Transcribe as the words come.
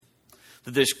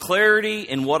That there's clarity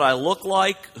in what I look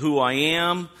like, who I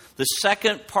am. The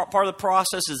second part of the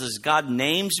process is God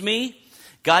names me.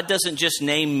 God doesn't just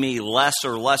name me Les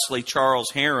or Leslie Charles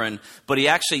Heron, but He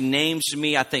actually names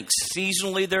me, I think,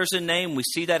 seasonally there's a name. We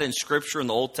see that in Scripture in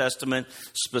the Old Testament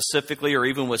specifically, or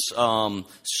even with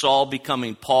Saul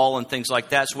becoming Paul and things like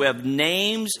that. So we have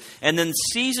names, and then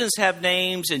seasons have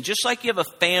names, and just like you have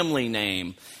a family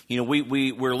name. You know,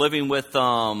 we're living with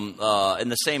in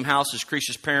the same house as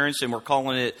Krisha's parents, and we're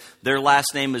calling it, their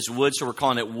last name is Wood, so we're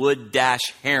calling it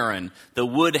Wood-Heron, the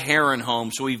Wood Heron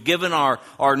home. So we've given our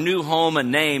new home a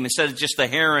name. Instead of just the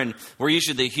Heron, we're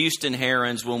usually the Houston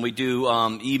Herons when we do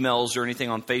emails or anything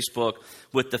on Facebook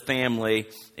with the family.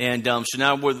 And so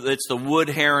now it's the Wood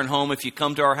Heron home. If you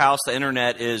come to our house, the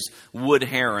internet is Wood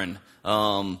Heron.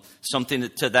 Something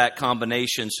to that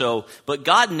combination. So, but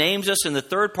God names us, and the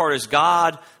third part is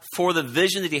God, for the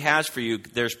vision that He has for you,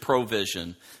 there's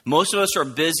provision. Most of us are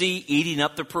busy eating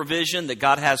up the provision that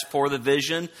God has for the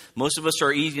vision. Most of us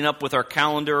are eating up with our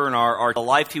calendar and our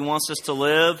life He wants us to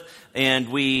live. And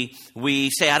we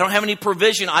say, I don't have any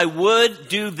provision. I would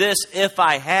do this if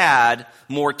I had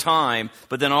more time.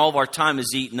 But then all of our time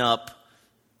is eaten up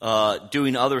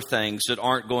doing other things that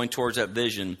aren't going towards that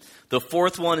vision. The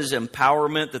fourth one is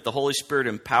empowerment, that the Holy Spirit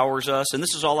empowers us. And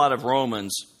this is all out of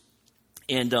Romans.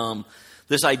 And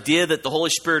this idea that the Holy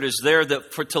Spirit is there,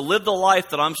 that to live the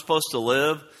life that I'm supposed to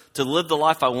live the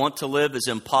life I want to live is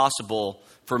impossible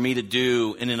for me to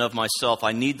do in and of myself.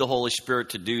 I need the Holy Spirit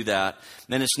to do that.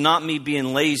 And it's not me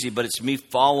being lazy, but it's me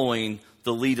following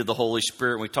the lead of the Holy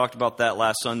Spirit. And we talked about that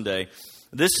last Sunday.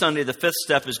 This Sunday, the fifth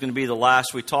step is going to be the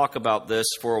last. We talk about this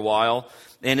for a while.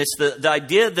 And it's the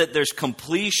idea that there's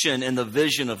completion in the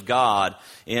vision of God.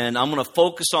 And I'm going to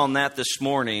focus on that this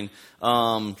morning.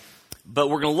 But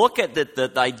we're going to look at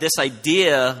this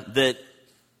idea that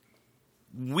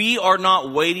we are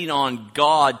not waiting on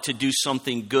God to do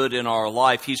something good in our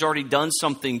life. He's already done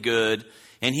something good,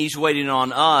 and He's waiting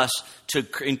on us to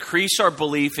increase our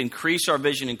belief, increase our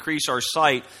vision, increase our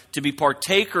sight, to be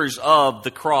partakers of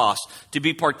the cross, to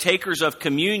be partakers of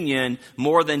communion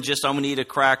more than just I'm going to eat a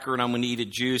cracker and I'm going to eat a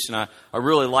juice. And I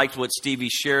really liked what Stevie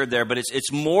shared there, but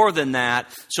it's more than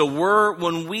that. So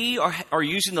when we are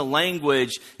using the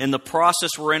language in the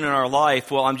process we're in our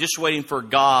life, well, I'm just waiting for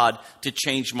God to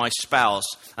change my spouse.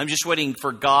 I'm just waiting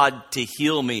for God to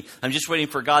heal me. I'm just waiting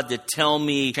for God to tell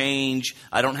me change.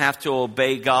 I don't have to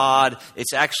obey God.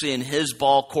 It's actually in His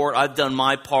ball court. I've done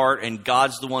my part, and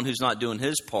God's the one who's not doing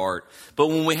His part. But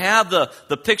when we have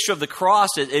the picture of the cross,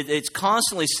 it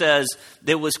constantly says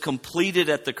it was completed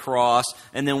at the cross,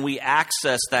 and then we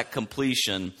access that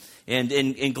completion. And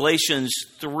in Galatians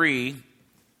 3,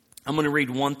 I'm going to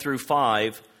read 1 through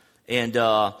 5, and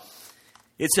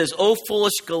it says, O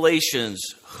foolish Galatians,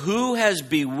 who has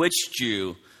bewitched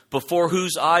you, before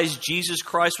whose eyes Jesus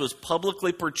Christ was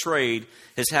publicly portrayed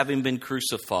as having been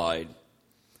crucified?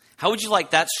 How would you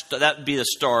like that be the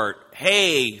start?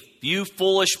 Hey, you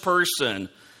foolish person,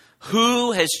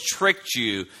 who has tricked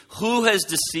you? Who has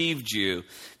deceived you?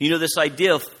 You know, this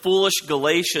idea of foolish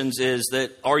Galatians is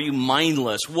that, are you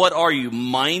mindless? What are you,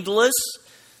 mindless?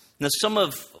 Now, some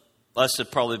of us have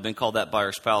probably been called that by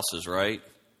our spouses, right?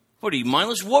 What are you,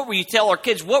 mindless? What were you, tell our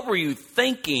kids, what were you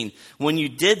thinking when you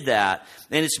did that?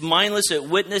 And it's mindless,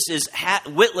 witless.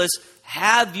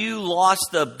 Have you lost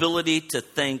the ability to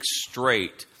think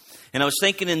straight? And I was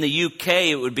thinking in the UK,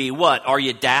 it would be what? Are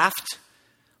you daft?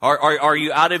 Are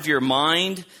you out of your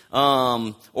mind?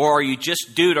 Or are you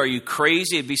just, dude, are you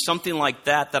crazy? It'd be something like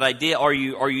that idea. Are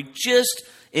you just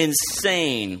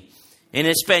insane? En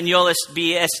español es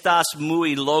estás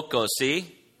muy loco, ¿sí?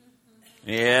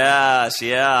 Yes,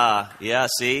 yeah,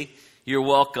 see? You're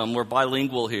welcome. We're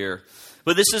bilingual here.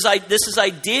 But this is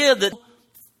idea that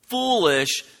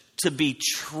foolish to be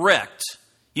tricked.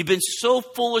 You've been so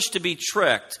foolish to be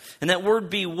tricked. And that word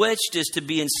bewitched is to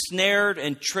be ensnared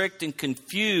and tricked and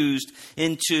confused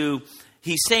into,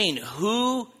 he's saying,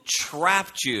 who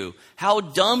trapped you? How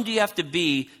dumb do you have to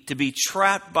be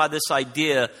trapped by this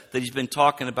idea that he's been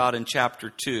talking about in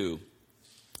chapter 2?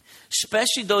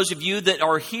 Especially those of you that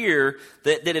are here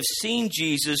that have seen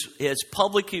Jesus as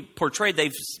publicly portrayed.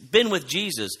 They've been with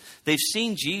Jesus. They've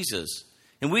seen Jesus.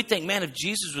 And we think, man, if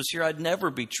Jesus was here, I'd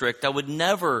never be tricked. I would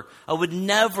never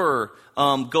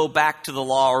go back to the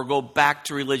law or go back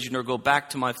to religion or go back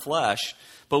to my flesh.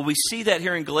 But we see that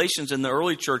here in Galatians in the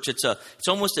early church. It's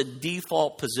almost a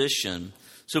default position.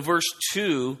 So verse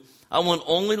 2, I want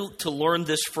only to learn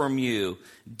this from you.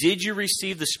 Did you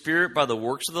receive the Spirit by the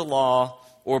works of the law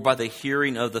or by the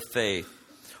hearing of the faith?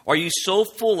 Are you so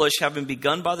foolish, having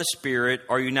begun by the Spirit,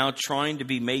 are you now trying to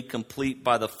be made complete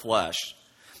by the flesh?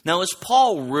 Now, is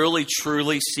Paul really,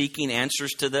 truly seeking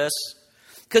answers to this?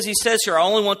 Because he says here, I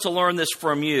only want to learn this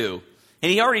from you.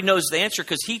 And he already knows the answer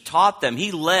because he taught them.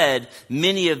 He led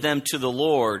many of them to the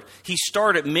Lord. He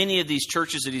started many of these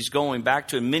churches that he's going back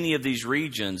to in many of these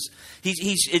regions.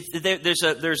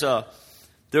 There's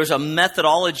a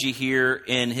methodology here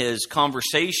in his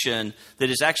conversation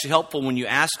that is actually helpful when you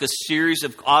ask a series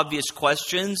of obvious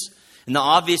questions. And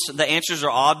the answers are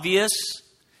obvious.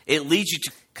 It leads you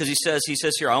to, because he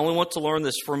says here, I only want to learn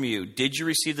this from you. Did you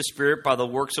receive the Spirit by the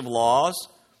works of the law,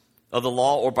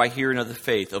 or by hearing of the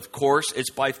faith? Of course, it's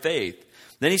by faith.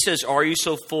 Then he says, are you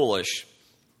so foolish?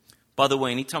 By the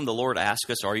way, anytime the Lord asks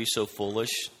us, are you so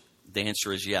foolish? The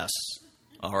answer is yes.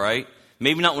 All right?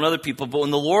 Maybe not when other people, but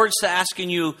when the Lord's asking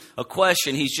you a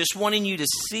question, he's just wanting you to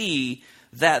see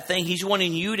that thing. He's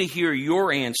wanting you to hear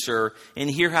your answer and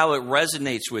hear how it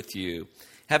resonates with you.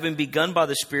 Having begun by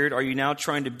the Spirit, are you now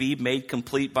trying to be made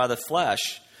complete by the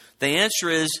flesh? The answer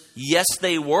is yes,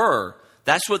 they were.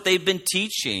 That's what they've been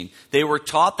teaching. They were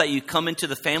taught that you come into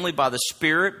the family by the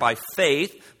Spirit, by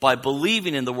faith, by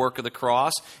believing in the work of the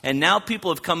cross. And now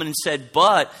people have come in and said,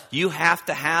 but you have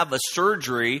to have a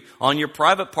surgery on your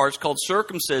private parts called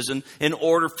circumcision in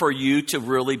order for you to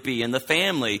really be in the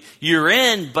family. You're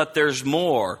in, but there's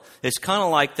more. It's kind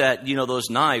of like that, those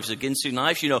knives, the Ginsu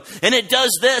knives, and it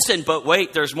does this, but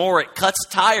wait, there's more. It cuts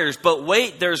tires, but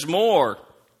wait, there's more.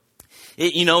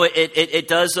 It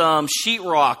does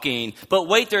sheetrocking, but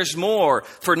wait, there's more.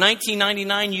 For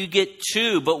 $19.99, you get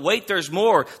 2, but wait, there's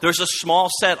more. There's a small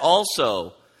set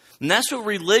also. And that's what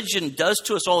religion does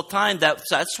to us all the time.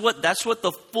 That's what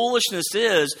the foolishness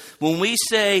is when we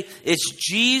say it's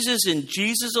Jesus and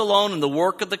Jesus alone and the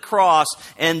work of the cross,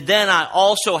 and then I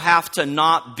also have to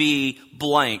not be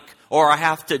blank, or I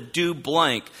have to do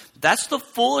blank. That's the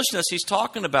foolishness he's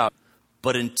talking about.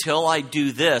 But until I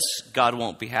do this, God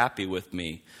won't be happy with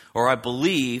me. Or I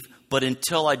believe, but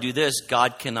until I do this,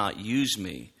 God cannot use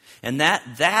me. And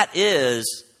that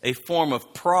is a form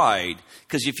of pride.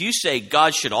 Because if you say,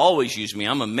 God should always use me,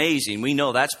 I'm amazing, we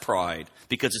know that's pride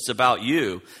because it's about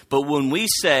you. But when we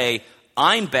say,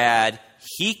 I'm bad,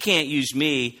 he can't use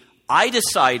me, I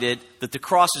decided that the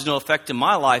cross has no effect in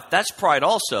my life, that's pride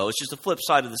also. It's just the flip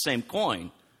side of the same coin.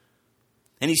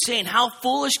 And he's saying, how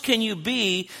foolish can you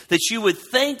be that you would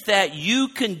think that you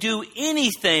can do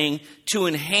anything to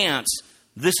enhance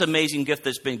this amazing gift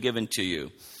that's been given to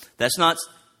you? That's not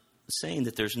saying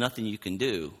that there's nothing you can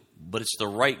do, but it's the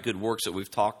right good works that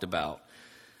we've talked about.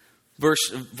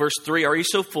 Verse 3, are you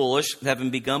so foolish,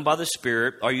 having begun by the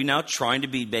Spirit, are you now trying to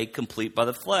be made complete by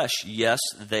the flesh? Yes,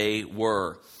 they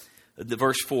were.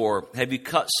 Verse 4, have you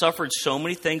suffered so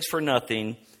many things for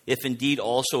nothing, if indeed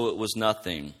also it was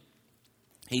nothing?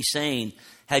 He's saying,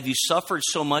 have you suffered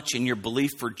so much in your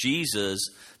belief for Jesus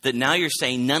that now you're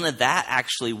saying none of that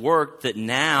actually worked, that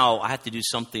now I have to do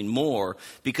something more?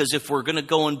 Because if we're going to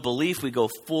go in belief, we go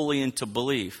fully into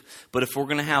belief. But if we're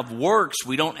going to have works,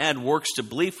 we don't add works to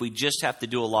belief. We just have to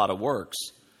do a lot of works.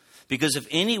 Because if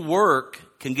any work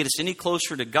can get us any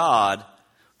closer to God,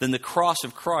 then the cross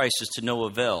of Christ is to no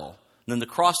avail. And then the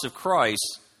cross of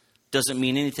Christ doesn't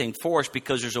mean anything for us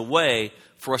because there's a way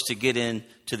for us to get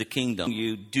into the kingdom.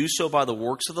 You do so by the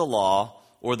works of the law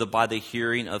or by the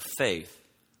hearing of faith.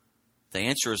 The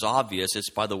answer is obvious.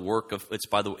 It's by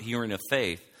the hearing of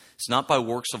faith. It's not by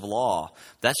works of law.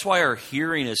 That's why our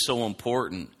hearing is so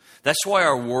important. That's why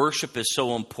our worship is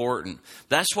so important.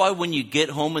 That's why when you get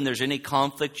home and there's any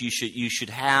conflict, you should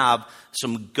have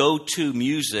some go-to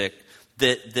music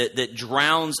that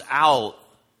drowns out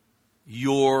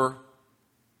your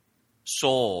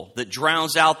soul, that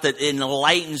drowns out, that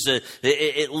enlightens it,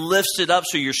 it lifts it up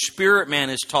so your spirit man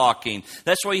is talking.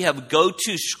 That's why you have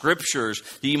go-to scriptures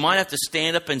that you might have to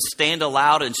stand up and stand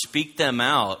aloud and speak them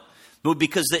out. But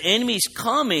because the enemy's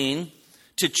coming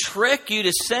to trick you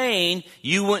to saying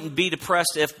you wouldn't be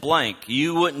depressed if blank,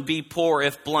 you wouldn't be poor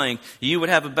if blank, you would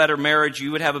have a better marriage,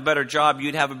 you would have a better job,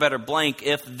 you'd have a better blank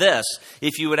if this,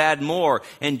 if you would add more.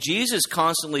 And Jesus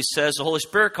constantly says, the Holy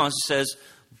Spirit constantly says,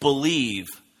 believe.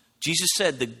 Jesus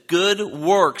said the good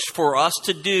works for us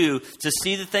to do, to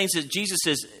see the things that Jesus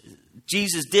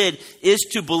did, is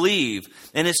to believe.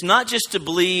 And it's not just to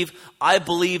believe, I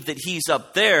believe that he's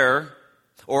up there,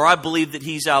 or I believe that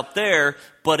he's out there,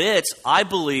 but it's, I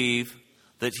believe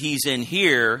that he's in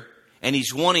here, and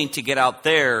he's wanting to get out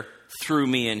there through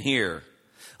me in here.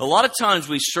 A lot of times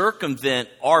we circumvent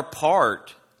our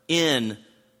part in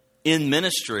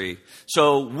ministry.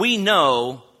 So we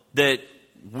know that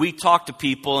we talk to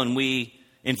people and we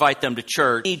invite them to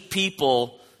church. We need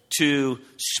people to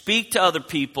speak to other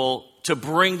people to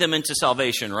bring them into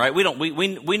salvation, right?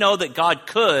 We know that God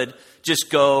could just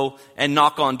go and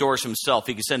knock on doors himself.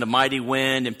 He can send a mighty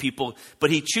wind and people, but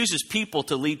he chooses people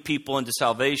to lead people into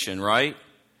salvation, right?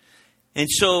 And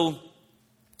so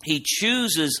he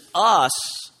chooses us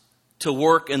to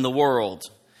work in the world.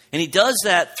 And he does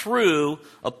that through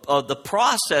the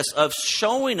process of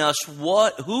showing us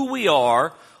who we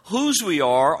are, whose we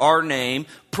are, our name,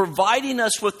 providing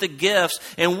us with the gifts,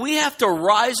 and we have to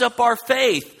rise up our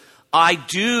faith. I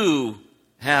do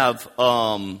have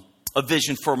a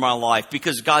vision for my life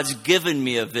because God's given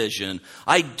me a vision.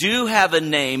 I do have a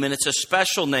name, and it's a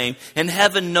special name, and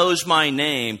heaven knows my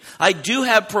name. I do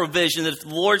have provision that if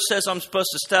the Lord says I'm supposed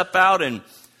to step out and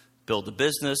build a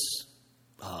business,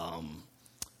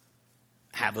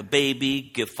 have a baby,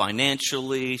 give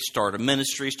financially, start a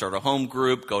ministry, start a home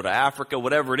group, go to Africa,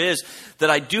 whatever it is,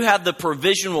 that I do have the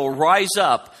provision will rise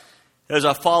up as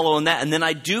I follow in that. And then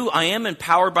I am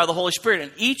empowered by the Holy Spirit.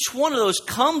 And each one of those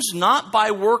comes not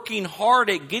by working hard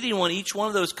at getting one. Each one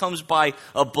of those comes by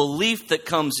a belief that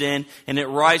comes in and it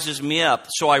rises me up.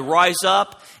 So I rise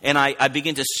up and I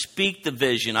begin to speak the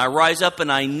vision. I rise up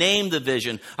and I name the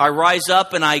vision. I rise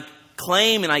up and I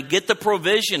claim and I get the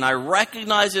provision. I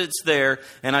recognize that it's there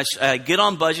and I get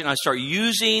on budget and I start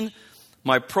using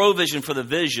my provision for the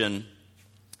vision.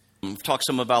 I've talked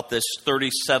some about this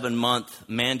 37-month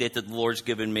mandate that the Lord's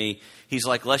given me. He's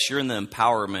like, Les, you're in the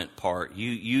empowerment part.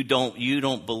 You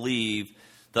don't believe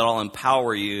that I'll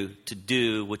empower you to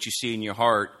do what you see in your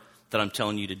heart that I'm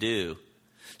telling you to do.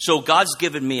 So God's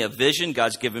given me a vision.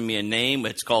 God's given me a name.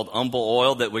 It's called Humble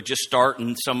Oil that we're just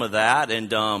starting some of that.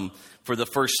 And for the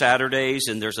first Saturdays,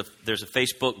 and there's a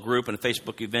Facebook group and a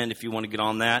Facebook event if you want to get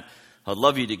on that. I'd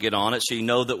love you to get on it so you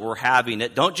know that we're having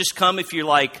it. Don't just come if you're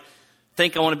like,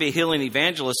 think I want to be a healing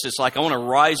evangelist. It's like I want to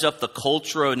rise up the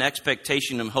culture and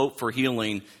expectation and hope for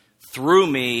healing through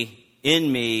me,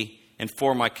 in me, and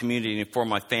for my community and for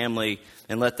my family,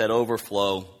 and let that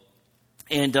overflow.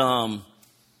 And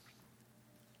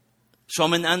so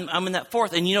I'm in that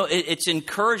fourth. And, it's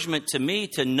encouragement to me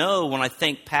to know when I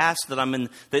think past that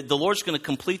that the Lord's going to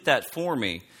complete that for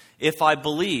me if I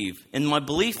believe. And my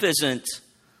belief isn't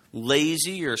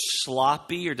lazy or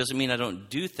sloppy or doesn't mean I don't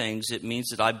do things. It means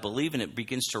that I believe and it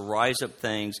begins to rise up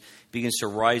things, begins to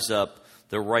rise up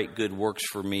the right good works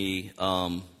for me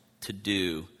to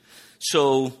do.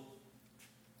 So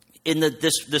in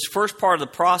this first part of the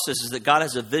process is that God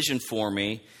has a vision for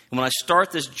me. And when I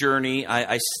start this journey,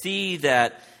 I see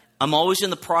that I'm always in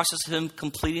the process of Him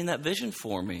completing that vision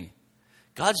for me.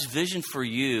 God's vision for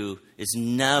you is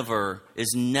never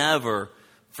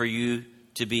for you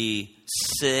to be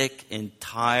sick and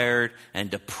tired and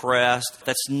depressed.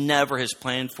 That's never His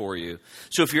plan for you.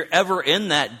 So if you're ever in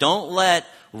that, don't let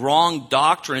wrong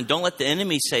doctrine, don't let the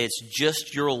enemy say it's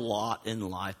just your lot in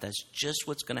life. That's just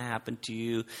what's going to happen to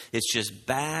you. It's just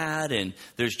bad, and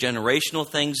there's generational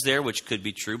things there, which could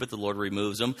be true, but the Lord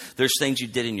removes them. There's things you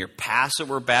did in your past that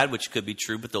were bad, which could be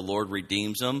true, but the Lord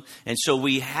redeems them. And so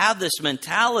we have this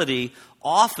mentality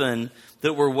often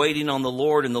that we're waiting on the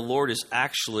Lord, and the Lord is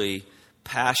actually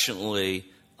passionately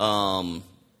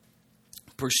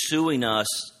pursuing us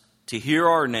to hear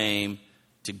our name,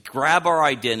 to grab our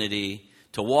identity,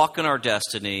 to walk in our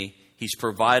destiny. He's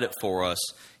provided for us.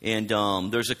 And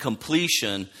there's a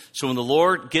completion. So when the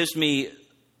Lord gives me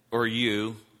or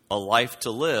you a life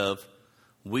to live,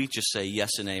 we just say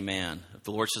yes and amen. If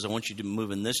the Lord says, I want you to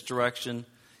move in this direction,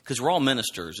 because we're all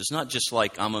ministers. It's not just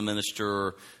like I'm a minister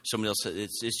or somebody else.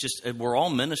 It's just we're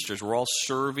all ministers. We're all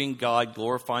serving God,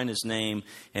 glorifying His name,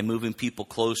 and moving people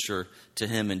closer to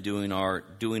Him and doing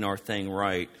our thing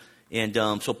right. And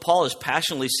so Paul is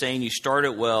passionately saying, you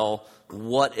started well.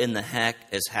 What in the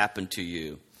heck has happened to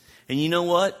you? And you know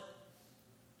what?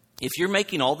 If you're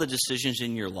making all the decisions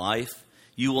in your life,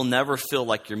 you will never feel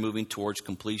like you're moving towards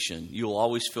completion. You will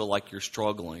always feel like you're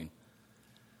struggling.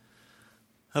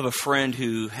 I have a friend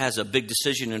who has a big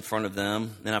decision in front of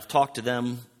them, and I've talked to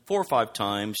them 4 or 5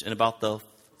 times, and about the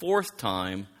 4th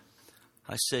time,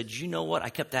 I said, you know what? I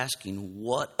kept asking,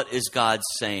 what is God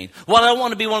saying? Well, I don't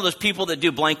want to be one of those people that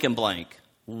do blank and blank.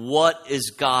 What is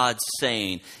God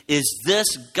saying? Is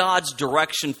this God's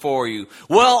direction for you?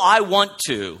 Well, I want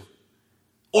to.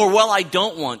 Or, well, I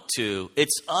don't want to.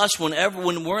 It's us when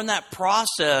we're in that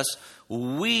process,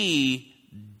 we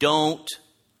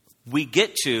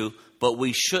get to, but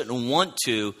we shouldn't want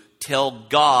to tell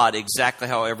God exactly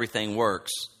how everything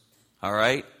works. All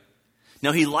right?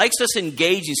 Now, he likes us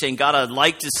engaging, saying, God, I'd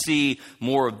like to see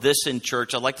more of this in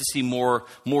church. I'd like to see more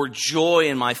joy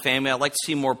in my family. I'd like to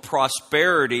see more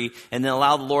prosperity. And then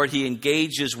allow the Lord, he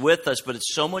engages with us. But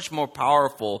it's so much more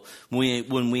powerful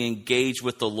when we engage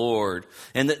with the Lord.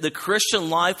 And the Christian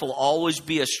life will always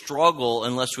be a struggle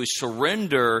unless we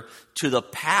surrender to the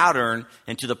pattern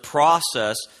and to the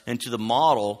process and to the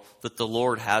model that the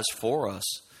Lord has for us.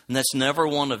 And that's never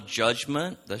one of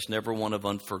judgment. That's never one of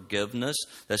unforgiveness.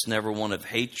 That's never one of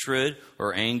hatred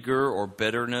or anger or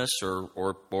bitterness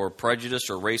or prejudice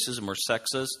or racism or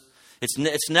sexism.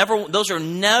 It's never. Those are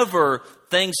never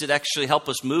things that actually help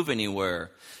us move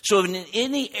anywhere. So in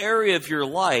any area of your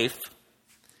life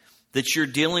that you're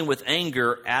dealing with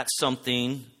anger at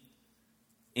something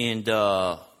and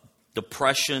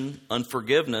depression,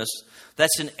 unforgiveness,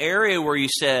 that's an area where you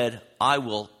said, I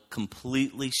will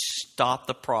completely stop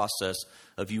the process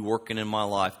of you working in my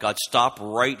life. God, stop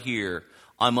right here.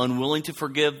 I'm unwilling to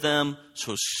forgive them,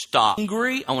 so stop.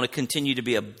 Angry, I want to continue to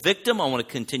be a victim. I want to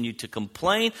continue to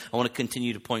complain. I want to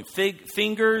continue to point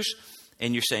fingers.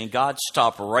 And you're saying, God,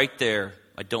 stop right there.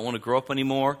 I don't want to grow up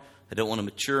anymore. I don't want to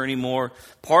mature anymore.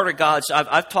 Part of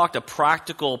I've talked a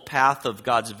practical path of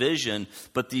God's vision,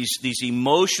 but these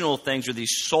emotional things or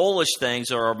these soulish things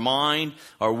that our mind,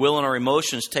 our will, and our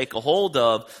emotions take a hold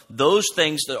of, those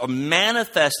things that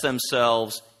manifest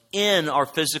themselves in our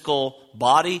physical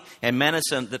body and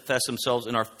manifest themselves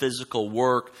in our physical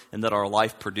work and that our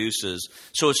life produces.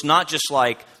 So it's not just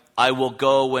like I will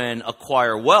go and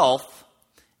acquire wealth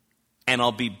and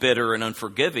I'll be bitter and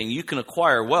unforgiving. You can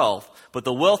acquire wealth, but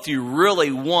the wealth you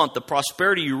really want, the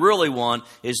prosperity you really want,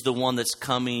 is the one that's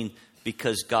coming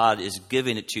because God is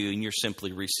giving it to you and you're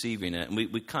simply receiving it. And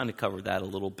we kind of covered that a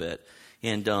little bit.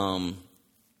 And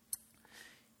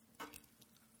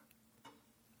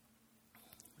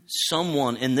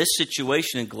someone in this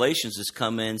situation in Galatians has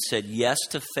come in and said, yes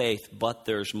to faith, but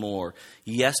there's more.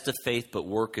 Yes to faith, but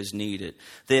work is needed.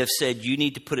 They have said, you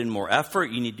need to put in more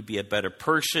effort. You need to be a better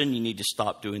person. You need to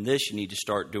stop doing this. You need to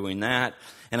start doing that.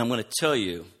 And I'm going to tell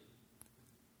you,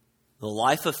 the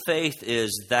life of faith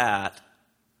is that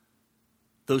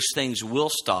those things will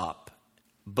stop,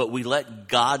 but we let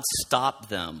God stop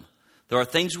them. There are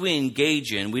things we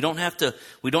engage in. We don't have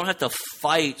to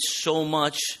fight so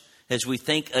much as we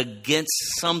think against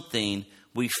something.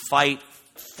 We fight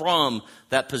from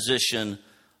that position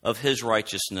of His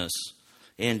righteousness.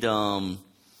 And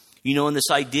in this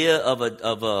idea of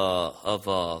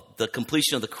the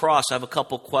completion of the cross, I have a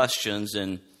couple questions,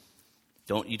 and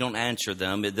you don't answer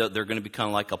them. They're going to be kind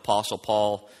of like Apostle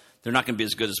Paul. They're not going to be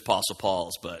as good as Apostle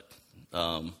Paul's, but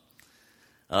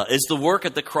is the work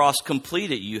at the cross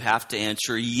completed? You have to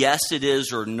answer yes, it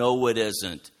is, or no, it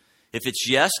isn't. If it's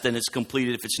yes, then it's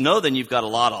completed. If it's no, then you've got a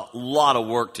lot of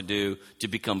work to do to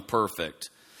become perfect.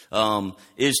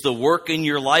 Is the work in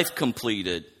your life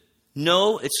completed?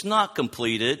 No, it's not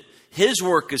completed. His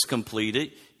work is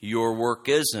completed. Your work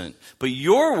isn't. But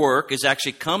your work is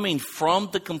actually coming from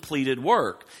the completed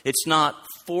work. It's not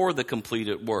for the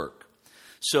completed work.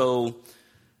 So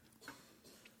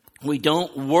we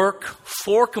don't work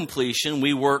for completion,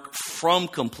 we work from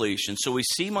completion. So we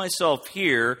see myself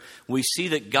here, we see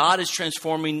that God is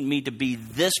transforming me to be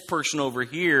this person over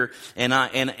here, and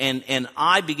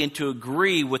I begin to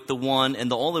agree with the one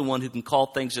and the only one who can call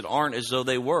things that aren't as though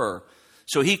they were.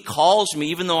 So He calls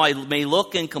me, even though I may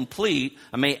look incomplete,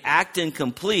 I may act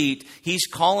incomplete, He's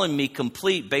calling me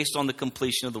complete based on the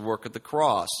completion of the work of the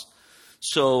cross.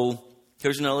 So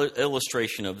here's an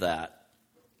illustration of that.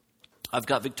 I've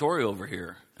got Victoria over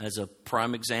here as a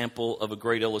prime example of a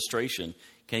great illustration.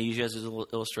 Can I use you as an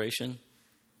illustration?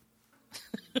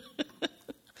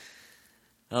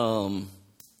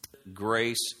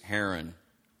 Grace Heron.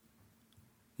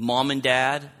 Mom and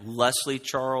Dad, Leslie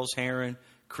Charles Heron,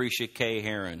 Cretia K.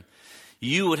 Heron.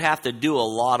 You would have to do a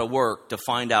lot of work to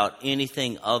find out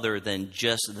anything other than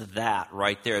just that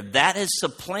right there. That has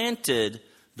supplanted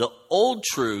the old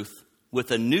truth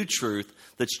with a new truth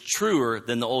that's truer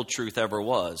than the old truth ever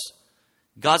was.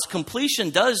 God's completion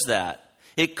does that.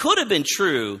 It could have been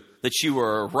true that you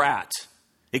were a rat.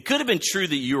 It could have been true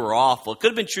that you were awful. It could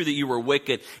have been true that you were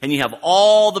wicked, and you have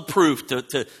all the proof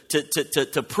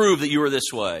to prove that you were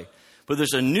this way. But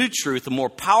there's a new truth, a more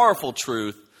powerful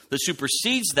truth that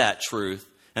supersedes that truth,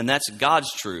 and that's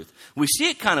God's truth. We see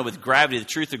it kind of with gravity. The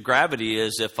truth of gravity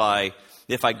is if I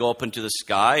go up into the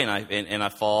sky and I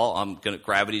fall, I'm going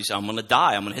to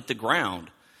die. I'm going to hit the ground.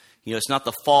 It's not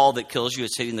the fall that kills you;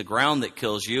 it's hitting the ground that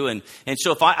kills you. And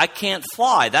so if I can't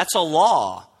fly, that's a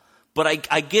law. But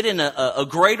I get in a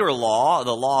greater law,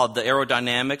 the law of the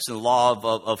aerodynamics and the law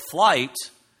of flight,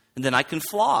 and then I can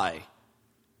fly.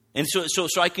 And so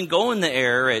I can go in the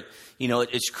air at,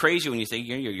 it's crazy when you think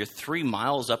you're 3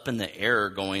 miles up in the air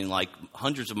going like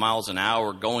hundreds of miles an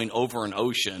hour going over an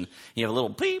ocean. You have a little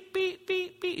beep, beep,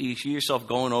 beep, beep. You see yourself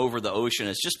going over the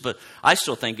ocean. But I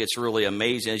still think it's really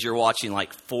amazing as you're watching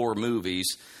like 4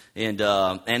 movies and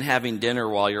having dinner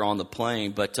while you're on the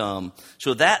plane. But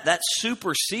so that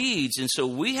supersedes. And so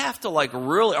we have to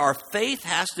really, our faith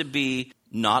has to be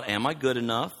not, am I good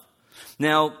enough?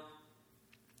 Now,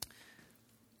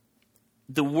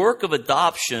 the work of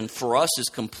adoption for us is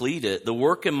completed. The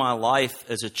work in my life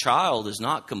as a child is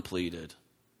not completed.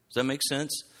 Does that make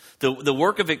sense? The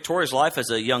work of Victoria's life as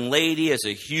a young lady, as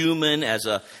a human, as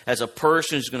a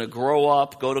person who's going to grow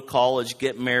up, go to college,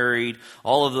 get married,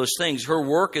 all of those things. Her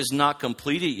work is not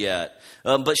completed yet.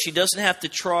 But she doesn't have to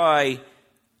try,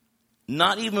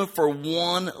 not even for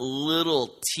one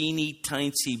little teeny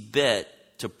tiny bit,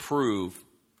 to prove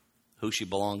who she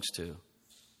belongs to.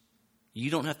 You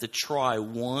don't have to try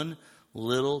one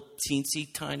little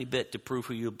teensy tiny bit to prove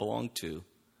who you belong to.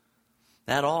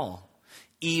 At all.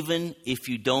 Even if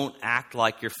you don't act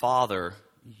like your father,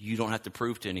 you don't have to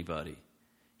prove to anybody.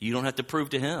 You don't have to prove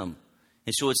to him.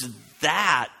 And so it's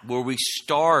that where we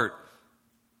start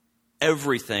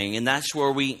everything, and that's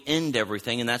where we end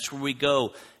everything, and that's where we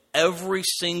go. Every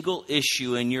single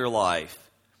issue in your life.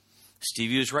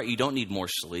 Stevie was right. You don't need more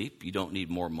sleep. You don't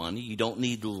need more money. You don't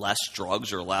need less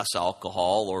drugs or less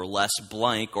alcohol or less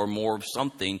blank or more of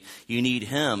something. You need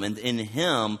him. And in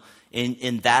him,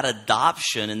 in that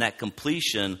adoption and that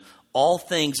completion, all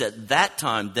things at that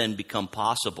time then become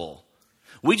possible.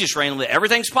 We just randomly,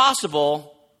 everything's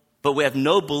possible, but we have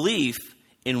no belief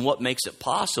in what makes it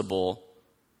possible.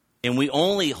 And we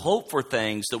only hope for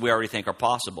things that we already think are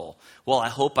possible. Well, I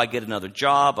hope I get another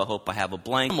job. I hope I have a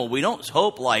blank. Well, we don't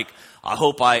hope like I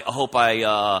hope I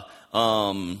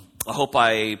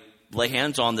lay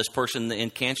hands on this person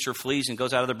and cancer flees and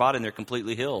goes out of their body and they're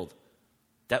completely healed.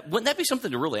 Wouldn't that be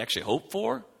something to really actually hope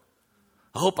for?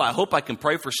 I hope I can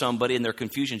pray for somebody and their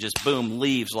confusion just boom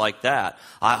leaves like that.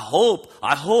 I hope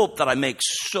that I make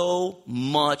so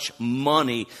much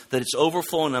money that it's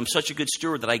overflowing and I'm such a good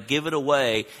steward that I give it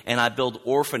away and I build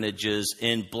orphanages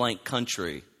in blank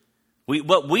country.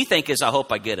 What we think is I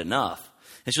hope I get enough.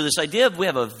 And so this idea of we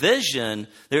have a vision,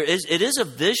 it is a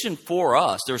vision for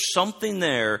us. There's something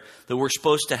there that we're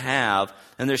supposed to have,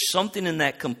 and there's something in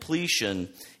that completion.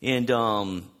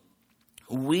 And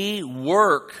we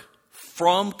work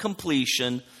from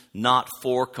completion, not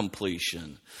for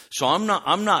completion. So I'm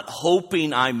not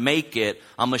hoping I make it.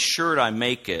 I'm assured I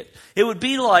make it. It would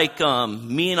be like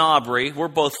me and Aubrey. We're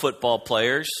both football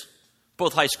players,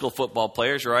 both high school football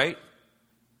players, right?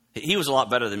 He was a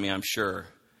lot better than me, I'm sure.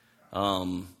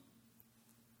 I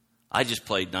just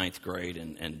played 9th grade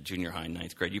and junior high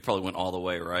 9th grade. You probably went all the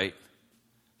way, right?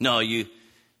 No, you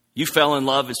fell in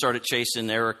love and started chasing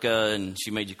Erica, and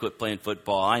she made you quit playing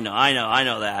football. I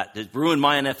know that. It ruined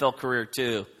my NFL career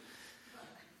too.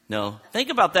 No, think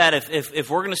about that. If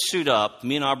we're going to suit up,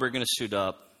 me and Aubrey are going to suit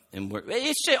up, and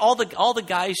it's all the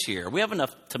guys here. We have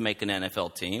enough to make an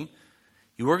NFL team.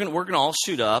 We're going to all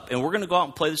suit up, and we're going to go out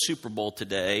and play the Super Bowl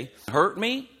today. Hurt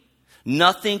me?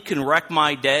 Nothing can wreck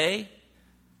my day.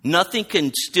 Nothing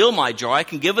can steal my joy. I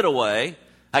can give it away.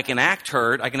 I can act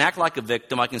hurt. I can act like a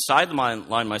victim. I can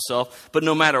sideline myself. But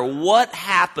no matter what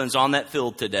happens on that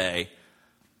field today,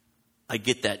 I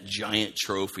get that giant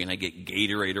trophy and I get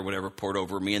Gatorade or whatever poured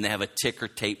over me, and they have a ticker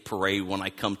tape parade when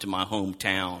I come to my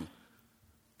hometown.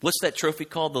 What's that trophy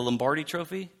called? The Lombardi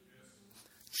Trophy?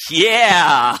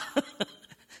 Yeah.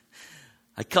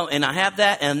 I come and I have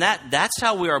that, and that's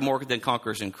how we are more than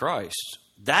conquerors in Christ.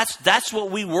 That's what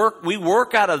we work. We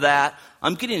work out of that.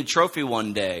 I'm getting a trophy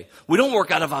one day. We don't work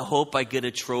out of, I hope I get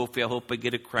a trophy. I hope I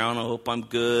get a crown. I hope I'm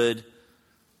good.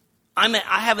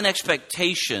 I have an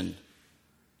expectation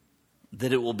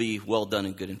that it will be well done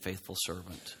and good and faithful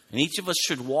servant. And each of us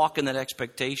should walk in that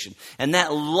expectation. And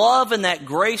that love and that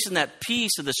grace and that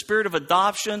peace of the spirit of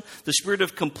adoption, the spirit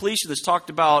of completion that's talked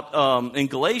about in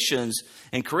Galatians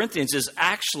and Corinthians is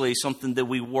actually something that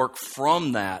we work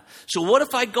from that. So what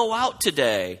if I go out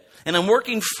today and I'm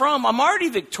already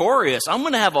victorious. I'm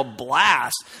going to have a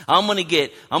blast. I'm going to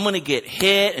get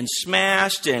hit and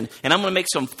smashed and I'm going to make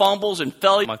some fumbles and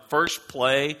failure. My first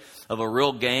play of a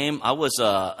real game, I was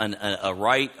a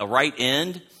right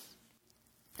end,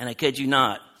 and I kid you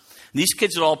not. These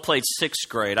kids had all played 6th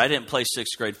grade. I didn't play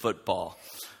 6th grade football.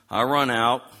 I run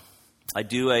out. I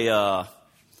do I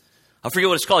forget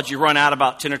what it's called. You run out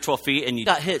about 10 or 12 feet, and you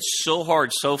got hit so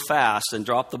hard, so fast, and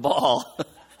dropped the ball.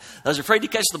 I was afraid to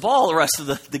catch the ball the rest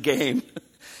of the game.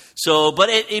 So, but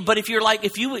if you're like,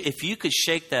 if you could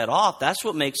shake that off, that's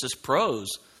what makes us pros.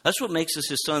 That's what makes us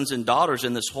his sons and daughters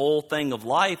in this whole thing of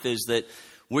life, is that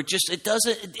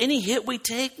any hit we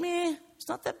take, man, it's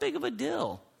not that big of a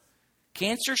deal.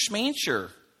 Cancer,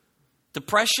 schmancer.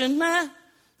 Depression,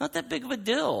 not that big of a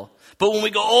deal. But when we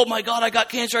go, oh my God, I got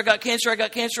cancer,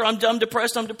 I'm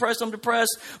depressed.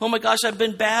 Oh my gosh, I've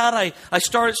been bad. I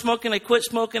started smoking, I quit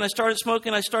smoking, I started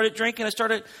smoking, I started drinking,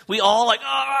 we all like,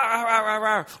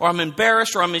 or I'm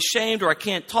embarrassed, or I'm ashamed, or I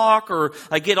can't talk, or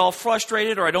I get all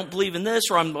frustrated, or I don't believe in this,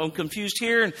 or I'm confused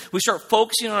here. And we start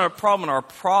focusing on our problem, and our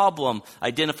problem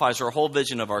identifies our whole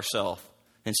vision of ourselves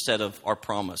instead of our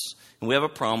promise. And we have a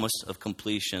promise of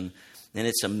completion, and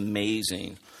it's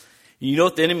amazing. You know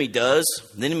what the enemy does?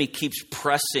 The enemy keeps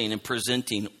pressing and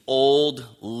presenting old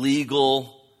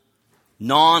legal,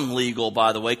 non-legal,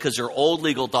 by the way, because they're old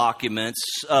legal documents.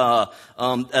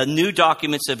 New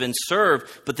documents have been served,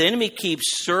 but the enemy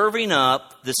keeps serving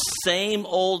up the same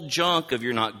old junk of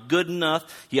you're not good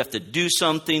enough, you have to do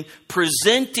something,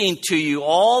 presenting to you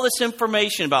all this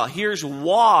information about here's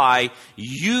why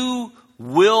you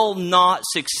will not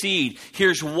succeed.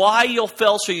 Here's why you'll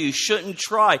fail, so you shouldn't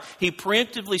try. He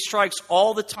preemptively strikes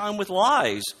all the time with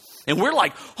lies. And we're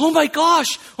like, oh my gosh,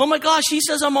 he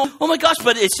says oh my gosh,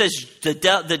 but it says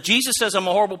that Jesus says I'm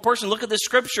a horrible person. Look at this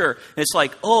scripture. And it's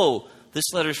like, oh,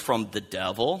 this letter's from the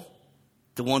devil,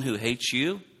 the one who hates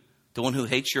you, the one who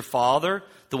hates your father,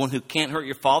 the one who can't hurt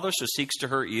your father, so seeks to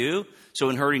hurt you. So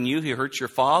in hurting you, he hurts your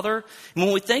father. And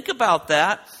when we think about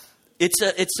that, it's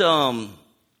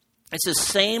the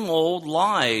same old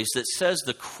lies that says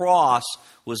the cross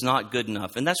was not good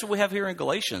enough. And that's what we have here in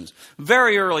Galatians.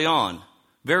 Very early on,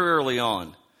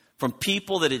 from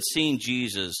people that had seen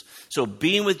Jesus. So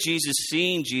being with Jesus,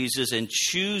 seeing Jesus, and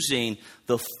choosing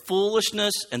the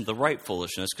foolishness and the right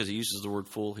foolishness, because he uses the word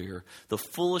fool here, the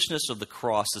foolishness of the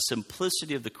cross, the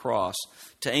simplicity of the cross,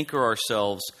 to anchor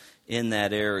ourselves in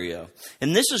that area.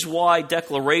 And this is why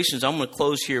declarations, I'm going to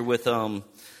close here with some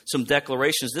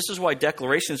declarations. This is why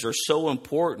declarations are so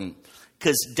important,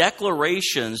 because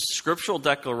scriptural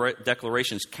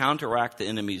declarations counteract the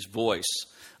enemy's voice,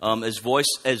 as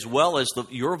well as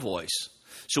your voice.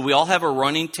 So we all have a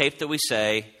running tape that we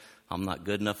say, I'm not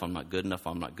good enough,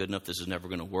 this is never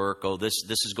going to work. Oh, this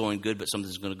is going good, but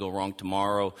something's going to go wrong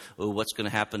tomorrow. Oh, what's going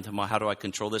to happen tomorrow? How do I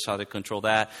control this? How do I control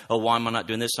that? Oh, why am I not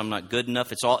doing this? I'm not good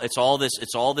enough. It's all this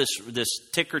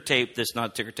ticker tape,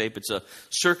 not ticker tape, it's a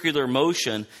circular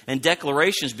motion, and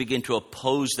declarations begin to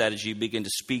oppose that as you begin to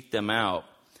speak them out.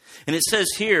 And it says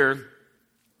here,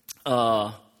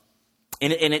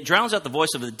 and it drowns out the voice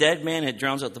of the dead man. It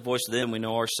drowns out the voice of them. We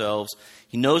know ourselves.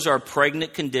 He knows our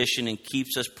pregnant condition and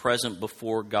keeps us present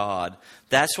before God.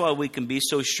 That's why we can be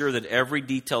so sure that every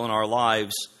detail in our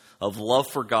lives of love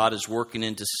for God is working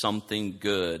into something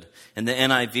good. And the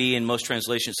NIV in most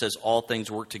translations says all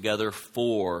things work together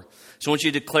for. So I want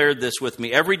you to declare this with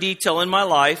me. Every detail in my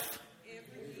life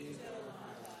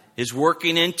is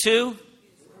working into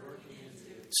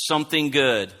something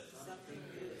good.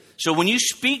 So when you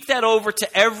speak that over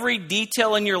to every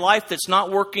detail in your life that's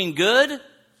not working good,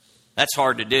 that's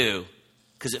hard to do,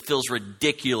 because it feels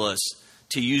ridiculous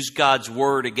to use God's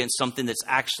word against something that's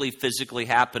actually physically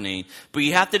happening. But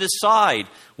you have to decide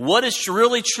what is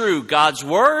really true, God's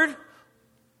word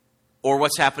or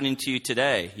what's happening to you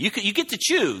today. You get to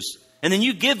choose, and then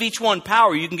you give each one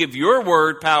power. You can give your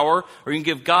word power, or you can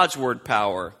give God's word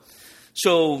power.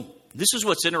 So this is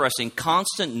what's interesting.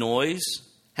 Constant noise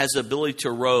has the ability to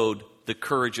erode the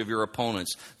courage of your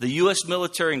opponents. The U.S.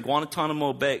 military in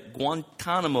Guantanamo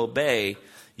Bay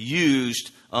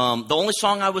used, the only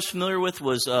song I was familiar with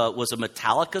was a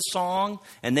Metallica song,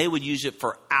 and they would use it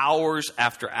for hours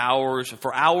after hours,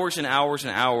 for hours and hours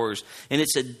and hours. And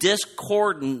it's a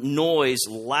discordant noise,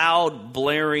 loud,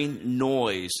 blaring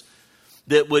noise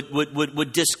that would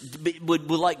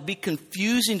like be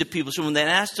confusing to people. So when they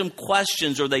asked them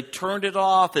questions, or they turned it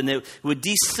off, and they would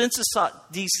desensitize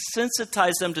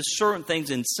them to certain things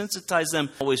and sensitize them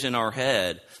always in our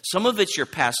head. Some of it's your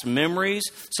past memories.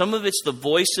 Some of it's the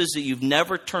voices that you've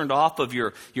never turned off of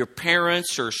your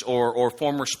parents or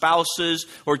former spouses,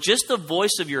 or just the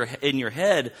voice of in your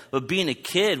head of being a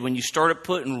kid when you started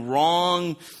putting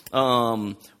wrong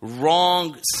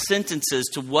sentences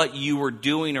to what you were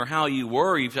doing or how you were.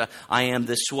 You've said, I am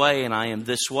this way, and I am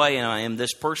this way, and I am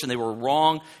this person. They were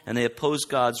wrong, and they opposed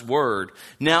God's word.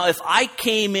 Now, if I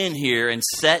came in here and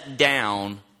sat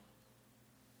down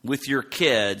with your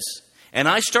kids, and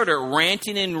I started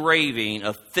ranting and raving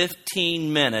of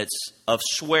 15 minutes of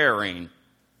swearing,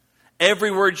 every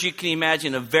word you can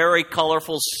imagine, a very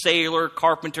colorful sailor,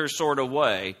 carpenter sort of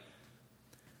way,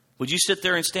 would you sit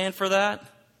there and stand for that?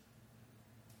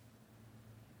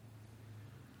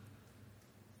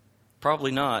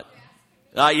 Probably not.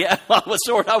 Yeah,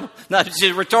 sort of. Not just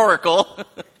rhetorical.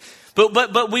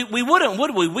 But we wouldn't,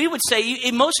 would we? We would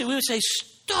say, mostly we would say,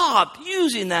 stop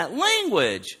using that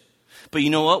language. But you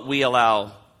know what? We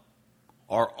allow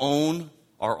our own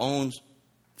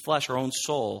flesh, our own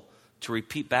soul, to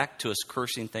repeat back to us,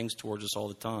 cursing things towards us all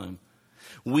the time.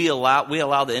 We allow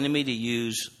the enemy to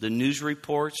use the news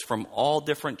reports from all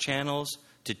different channels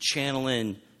to channel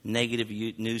in negative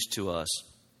news to us.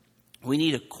 We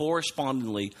need a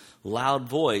correspondingly loud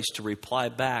voice to reply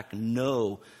back,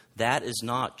 no, that is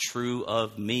not true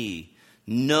of me.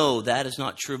 No, that is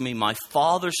not true of me. My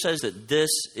Father says that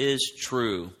this is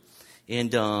true.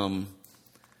 And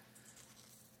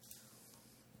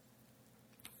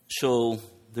so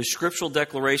the scriptural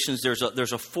declarations, there's a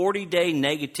 40-day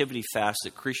negativity fast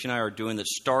that Christian and I are doing that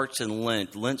starts in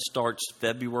Lent. Lent starts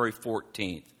February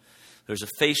 14th. There's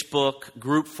a Facebook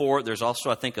group for it. There's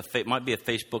also, I think, might be a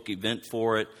Facebook event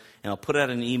for it. And I'll put out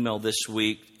an email this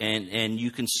week. And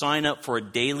you can sign up for a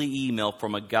daily email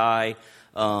from a guy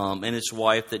and his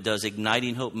wife that does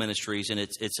Igniting Hope Ministries. And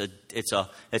it's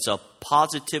a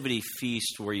positivity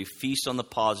feast where you feast on the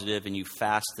positive and you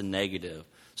fast the negative.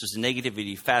 So it's a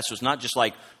negativity fast. So it's not just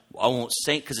like, I won't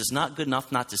say, because it's not good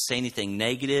enough not to say anything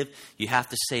negative. You have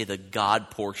to say the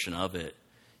God portion of it.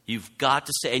 You've got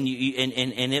to say, and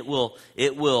it will.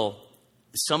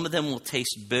 Some of them will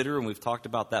taste bitter, and we've talked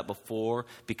about that before.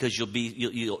 Because you'll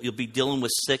be dealing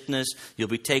with sickness, you'll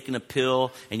be taking a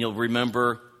pill, and you'll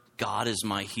remember God is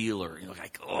my healer. You're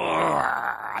like,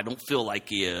 I don't feel like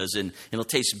He is, and it'll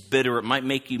taste bitter. It might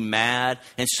make you mad,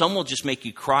 and some will just make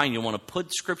you cry, and you want to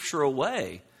put Scripture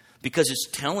away because it's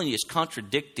telling you, it's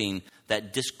contradicting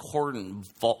that discordant,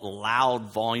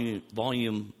 loud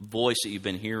volume voice that you've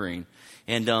been hearing.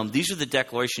 And these are the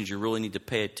declarations you really need to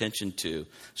pay attention to.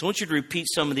 So I want you to repeat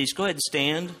some of these. Go ahead and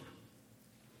stand.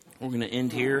 We're going to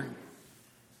end here.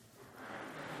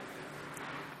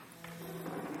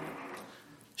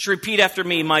 Just repeat after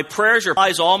me. My prayers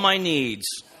supplies all my needs.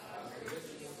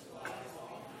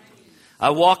 I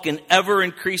walk in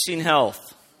ever-increasing health.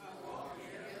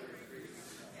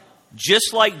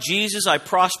 Just like Jesus, I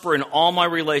prosper in all my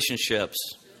relationships.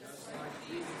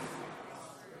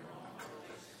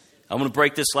 I'm going to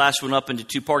break this last one up into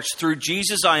two parts. Through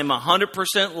Jesus, I am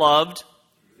 100% loved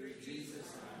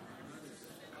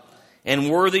and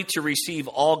worthy to receive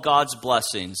all God's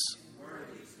blessings.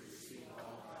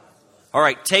 All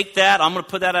right, take that. I'm going to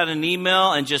put that out in an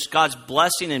email and just God's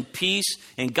blessing and peace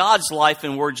and God's life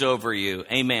and words over you.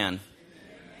 Amen.